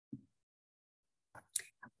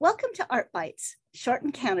Welcome to Art Bytes, short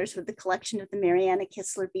encounters with the collection of the Marianna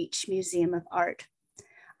Kistler Beach Museum of Art.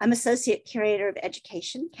 I'm Associate Curator of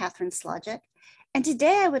Education, Catherine Slodzik, and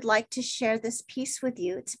today I would like to share this piece with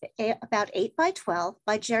you. It's about 8 by 12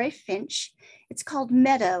 by Jerri Finch. It's called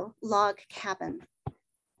Meadow Log Cabin.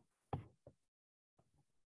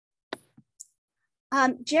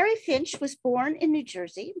 Jerri Finch was born in New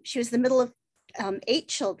Jersey. She was the middle of 8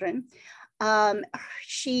 children.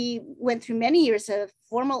 She went through many years of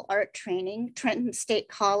formal art training, Trenton State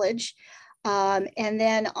College, and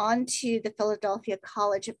then on to the Philadelphia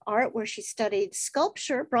College of Art, where she studied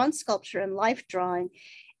sculpture, bronze sculpture, and life drawing,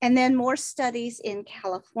 and then more studies in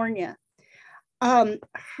California.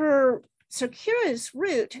 Her circuitous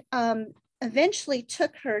route eventually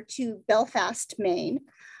took her to Belfast, Maine,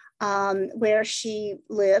 where she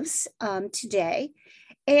lives today.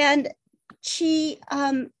 And she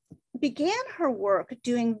began her work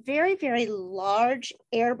doing very, very large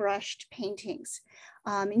airbrushed paintings.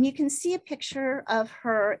 And you can see a picture of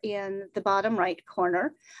her in the bottom right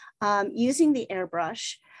corner using the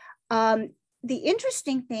airbrush. The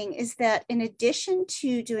interesting thing is that in addition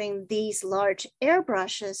to doing these large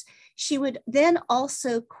airbrushes, she would then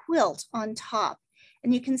also quilt on top.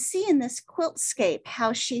 And you can see in this quiltscape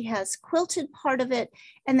how she has quilted part of it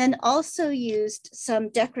and then also used some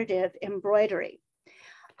decorative embroidery.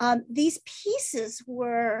 These pieces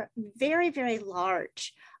were very, very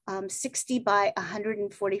large, 60 by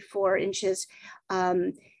 144 inches.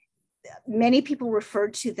 Many people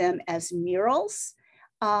referred to them as murals,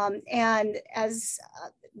 and as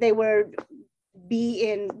they would be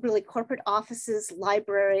in really corporate offices,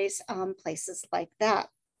 libraries, places like that.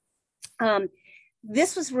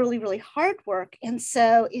 This was really, really hard work. And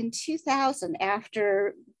so in 2000,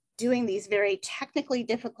 after doing these very technically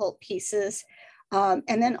difficult pieces,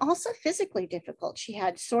 and then also physically difficult, she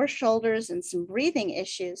had sore shoulders and some breathing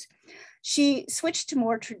issues, she switched to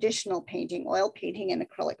more traditional painting, oil painting and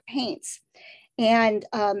acrylic paints, and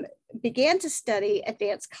began to study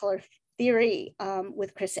advanced color theory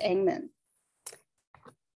with Chris Engman.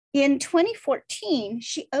 In 2014,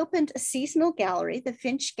 she opened a seasonal gallery, the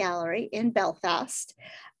Finch Gallery in Belfast,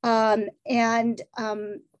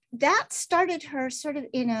 that started her sort of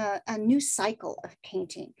in a new cycle of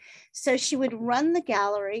painting. So she would run the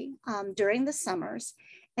gallery during the summers,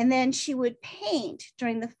 and then she would paint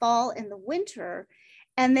during the fall and the winter.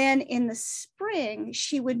 And then in the spring,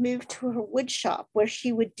 she would move to her wood shop where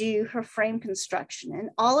she would do her frame construction. And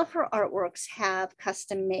all of her artworks have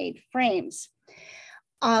custom made frames.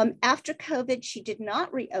 After COVID, she did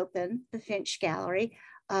not reopen the Finch Gallery.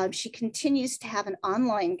 She continues to have an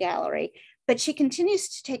online gallery, but she continues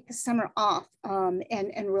to take the summer off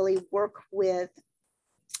and really work with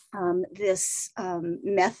this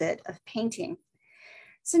method of painting.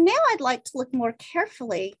 So now I'd like to look more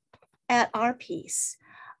carefully at our piece.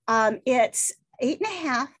 It's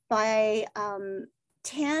 8.5 by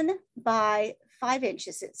 10 by 5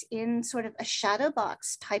 inches. It's in sort of a shadow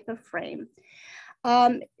box type of frame.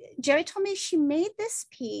 Jerri told me she made this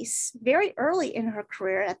piece very early in her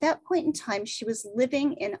career. At that point in time, she was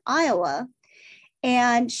living in Iowa,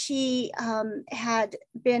 and she had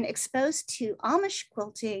been exposed to Amish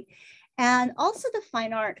quilting and also the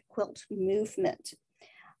fine art quilt movement.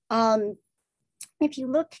 If you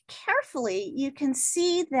look carefully, you can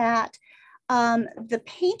see that the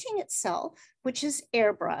painting itself, which is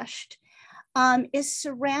airbrushed, is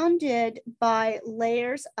surrounded by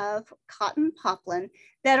layers of cotton poplin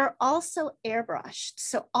that are also airbrushed.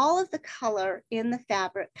 So all of the color in the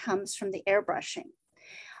fabric comes from the airbrushing.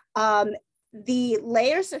 The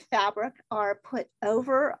layers of fabric are put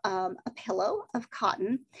over a pillow of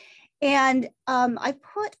cotton. And I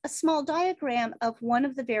put a small diagram of one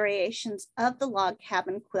of the variations of the log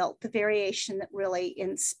cabin quilt, the variation that really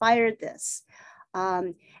inspired this.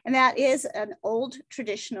 And that is an old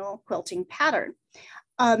traditional quilting pattern.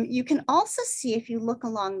 You can also see, if you look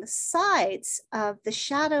along the sides of the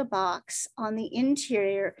shadow box on the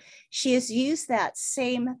interior, she has used that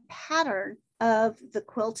same pattern of the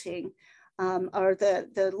quilting or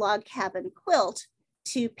the log cabin quilt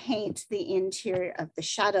to paint the interior of the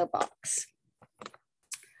shadow box.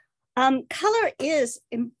 Color is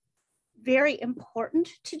very important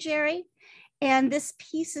to Jerri, and this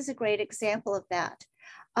piece is a great example of that.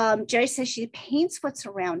 Jerri says she paints what's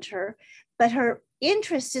around her, but her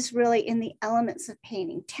interest is really in the elements of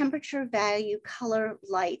painting: temperature, value, color,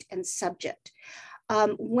 light, and subject.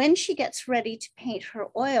 When she gets ready to paint her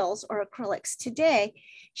oils or acrylics today,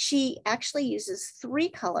 she actually uses 3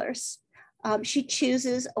 colors: She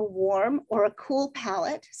chooses a warm or a cool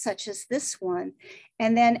palette, such as this one,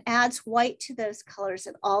 and then adds white to those colors,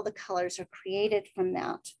 and all the colors are created from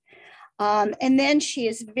that. And then she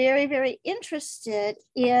is very, very interested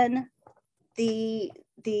in the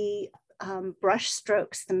brush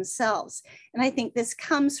strokes themselves. And I think this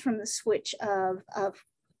comes from the switch of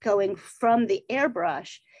going from the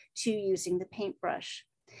airbrush to using the paintbrush.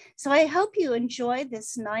 So I hope you enjoy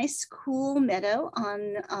this nice, cool meadow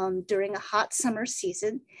during a hot summer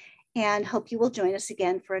season, and hope you will join us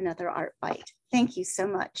again for another Art Bite. Thank you so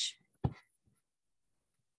much.